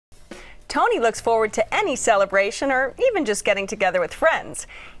Tony looks forward to any celebration or even just getting together with friends.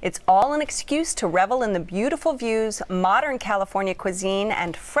 It's all an excuse to revel in the beautiful views, modern California cuisine,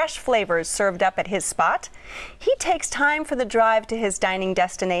 and fresh flavors served up at his spot. He takes time for the drive to his dining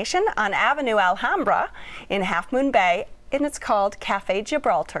destination on Avenue Alhambra in Half Moon Bay, and it's called Café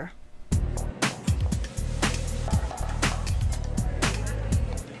Gibraltar.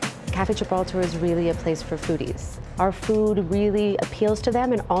 Café Gibraltar is really a place for foodies. Our food really appeals to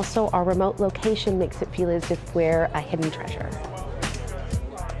them, and also our remote location makes it feel as if we're a hidden treasure.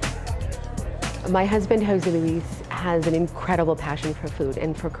 My husband, Jose Luis, has an incredible passion for food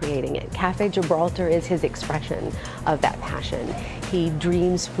and for creating it. Café Gibraltar is his expression of that passion. He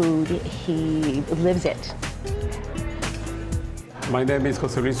dreams food, he lives it. My name is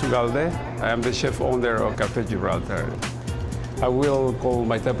Jose Luis Ugalde. I am the chef owner of Café Gibraltar. I will call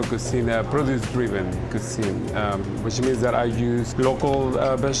my type of cuisine produce-driven cuisine, which means that I use local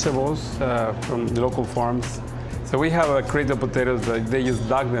vegetables from the local farms. So we have creative potatoes that they just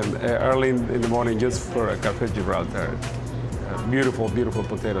dug them early in the morning just for Café Gibraltar. Beautiful, beautiful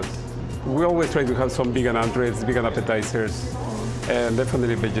potatoes. We always try to have some vegan entrees, vegan appetizers, and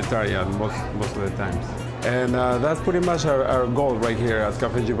definitely vegetarian most of the times. And that's pretty much our goal right here at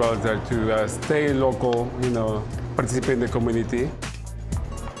Café Gibraltar, to stay local, you know, participate in the community.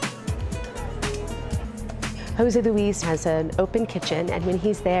 Jose Luis has an open kitchen, and when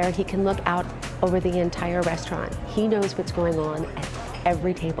he's there, he can look out over the entire restaurant. He knows what's going on at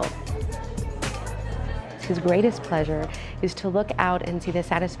every table. His greatest pleasure is to look out and see the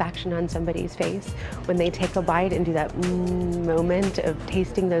satisfaction on somebody's face when they take a bite and do that moment of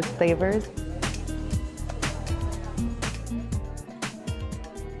tasting those flavors.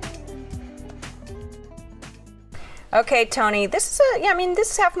 Okay, Tony, this is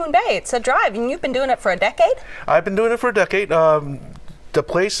this is Half Moon Bay. It's a drive, and you've been doing it for a decade? I've been doing it for a decade. The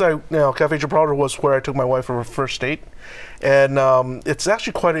place, Café Gibraltar, was where I took my wife for her first date. And it's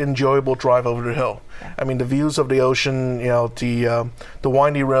actually quite an enjoyable drive over the hill. Yeah. I mean, the views of the ocean, the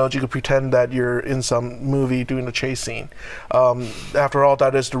windy roads, you could pretend that you're in some movie doing a chase scene. After all,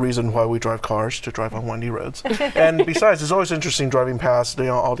 that is the reason why we drive cars, to drive on windy roads. And besides, it's always interesting driving past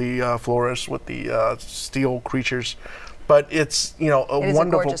all the florists with the steel creatures. But it's, a wonderful, a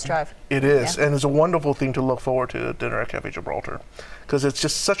gorgeous drive. It is, yeah. And it's a wonderful thing to look forward to at dinner at Café Gibraltar, because it's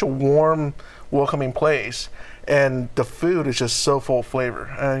just such a warm, welcoming place, and the food is just so full of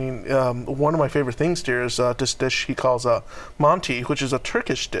flavor. I mean, one of my favorite things here is this dish he calls a manti, which is a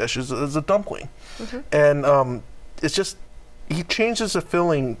Turkish dish. It's a dumpling, and it's just, he changes the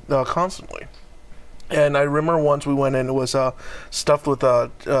filling constantly. And I remember once we went in, it was stuffed with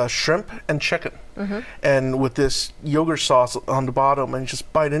shrimp and chicken, and with this yogurt sauce on the bottom, and you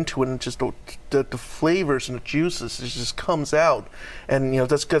just bite into it, and just the flavors and the juices, it just comes out, and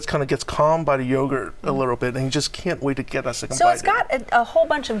that kind of gets calmed by the yogurt a little bit, and you just can't wait to get a second bite. So it's got a whole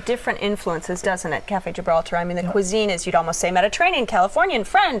bunch of different influences, doesn't it, Café Gibraltar? I mean, the cuisine is, you'd almost say, Mediterranean, Californian,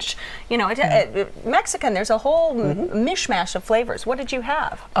 French, Mexican. There's a whole mishmash of flavors. What did you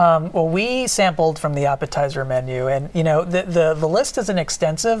have? Well, we sampled from the appetizer menu, and the list isn't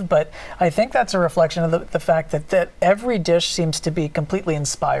extensive, but I think that's a reflection of the fact that every dish seems to be completely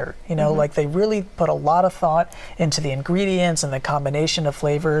inspired. Like they really put a lot of thought into the ingredients and the combination of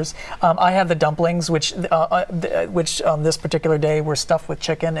flavors. I have the dumplings, which on this particular day were stuffed with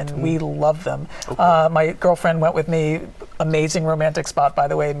chicken, and we love them. Okay. My girlfriend went with me. Amazing romantic spot, by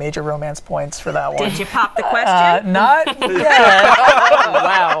the way. Major romance points for that one. Did you pop the question? Not yet.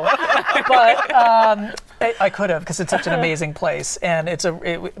 Wow. But I could have, because it's such an amazing place, and I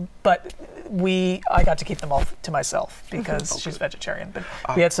got to keep them all to myself because she's vegetarian, but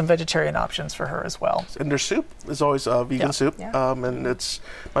we had some vegetarian options for her as well. And their soup is always vegan soup, and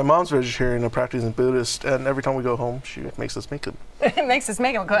my mom's vegetarian, a practicing Buddhist, and every time we go home, she makes us make it. It makes us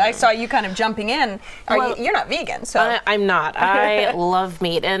make it. I saw you kind of jumping in. You're not vegan, so. I'm not. I love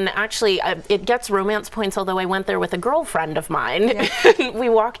meat, and actually, it gets romance points, although I went there with a girlfriend of mine. Yeah. We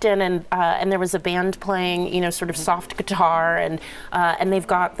walked in, and there was a band playing, sort of soft guitar, and they've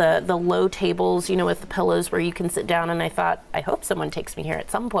got the low tables, with the pillows where you can sit down, and I thought, I hope someone takes me here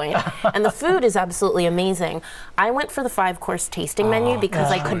at some point. And the food is absolutely amazing. I went for the 5-course tasting menu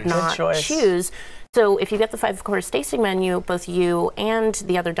because I could not choose. So if you get the 5-course tasting menu, both you and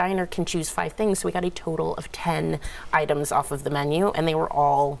the other diner can choose 5 things. So we got a total of 10 items off of the menu, and they were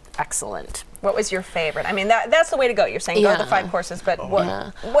all excellent. What was your favorite? I mean, that's the way to go. You're saying go to the 5 courses, but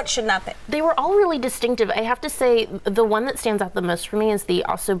what should not they? They were all really distinctive. I have to say, the one that stands out the most for me is the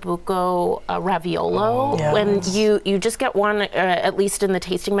ossobuco raviolo. When you just get one, at least in the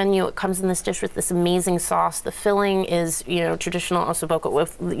tasting menu, it comes in this dish with this amazing sauce. The filling is, traditional ossobuco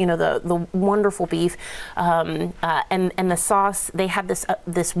with, the wonderful beef, and the sauce. They had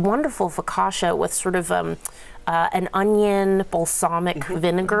this wonderful focaccia with sort of an onion balsamic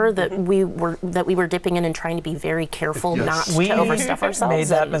vinegar that we were dipping in and trying to be very careful not to overstuff ourselves. Made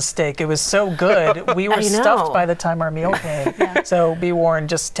that mistake. It was so good. We were stuffed by the time our meal came. So be warned,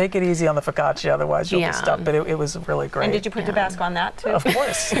 just take it easy on the focaccia, otherwise you'll be stuffed. But it was really great. And did you put Tabasco on that too? Of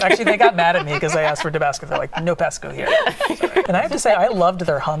course. Actually, they got mad at me because I asked for Tabasco. They're like, no Pasco here. And I have to say, I loved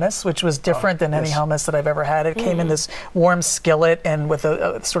their hummus, which was different than any hummus that I've ever had. It came in this warm skillet and with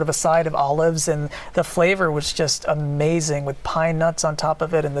a sort of a side of olives, and the flavor was just amazing with pine nuts on top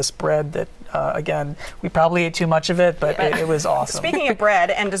of it and this bread that, again, we probably ate too much of it, but it was awesome. Speaking of bread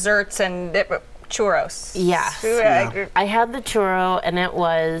and desserts and churros. Yes. I had the churro and it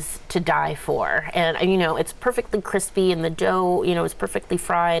was to die for. And it's perfectly crispy and the dough, was perfectly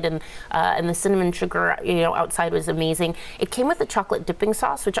fried, and the cinnamon sugar, outside was amazing. It came with a chocolate dipping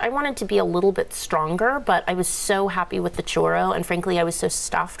sauce, which I wanted to be a little bit stronger, but I was so happy with the churro, and frankly I was so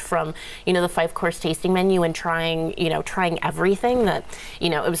stuffed from, the 5-course tasting menu and trying everything that,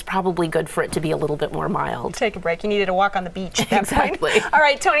 it was probably good for it to be a little bit more mild. Take a break. You needed a walk on the beach at that Exactly. point. All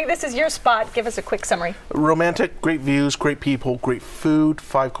right, Tony, this is your spot. Give us a quick summary. Romantic, great views, great people, great food,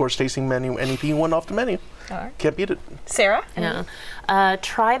 5-course tasting menu, anything you want off the menu. All right. Can't beat it. Sarah?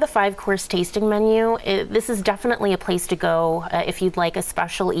 Try the 5-course tasting menu. This is definitely a place to go if you'd like a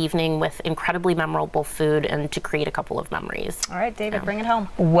special evening with incredibly memorable food and to create a couple of memories. All right, David, bring it home.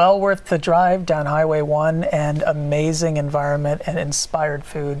 Well worth the drive down Highway 1, and amazing environment and inspired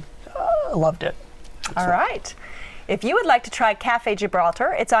food. Loved it. All right. If you would like to try Café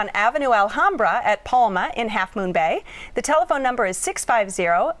Gibraltar, it's on Avenue Alhambra at Palma in Half Moon Bay. The telephone number is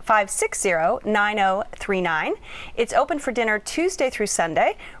 650-560-9039. It's open for dinner Tuesday through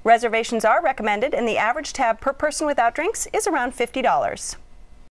Sunday. Reservations are recommended, and the average tab per person without drinks is around $50.